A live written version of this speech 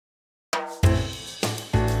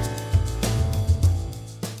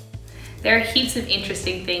There are heaps of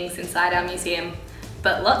interesting things inside our museum,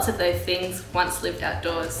 but lots of those things once lived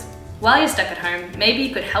outdoors. While you're stuck at home, maybe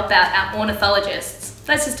you could help out our ornithologists,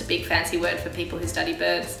 that's just a big fancy word for people who study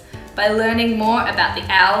birds, by learning more about the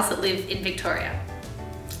owls that live in Victoria.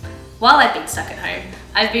 While I've been stuck at home,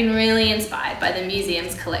 I've been really inspired by the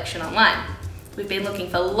museum's collection online. We've been looking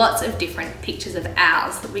for lots of different pictures of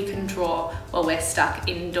owls that we can draw while we're stuck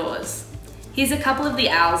indoors. Here's a couple of the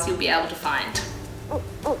owls you'll be able to find.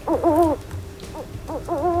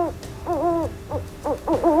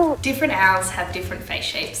 Different owls have different face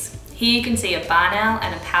shapes. Here you can see a barn owl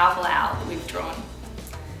and a powerful owl that we've drawn.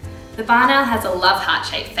 The barn owl has a love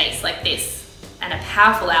heart-shaped face like this, and a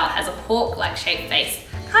powerful owl has a hawk-like shaped face,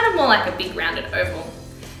 kind of more like a big rounded oval.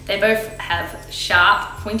 They both have sharp,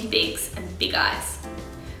 pointy beaks and big eyes.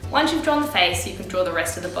 Once you've drawn the face, you can draw the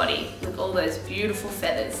rest of the body with all those beautiful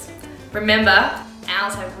feathers. Remember,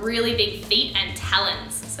 owls have really big feet and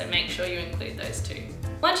talons, so make sure you include those too.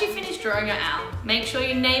 Once you've finished drawing your owl, make sure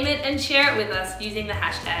you name it and share it with us using the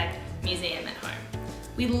hashtag #MuseumAtHome.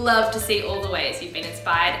 We'd love to see all the ways you've been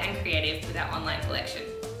inspired and creative with our online collection.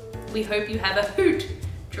 We hope you have a hoot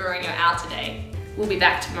drawing your owl today. We'll be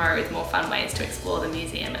back tomorrow with more fun ways to explore the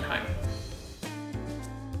museum at home.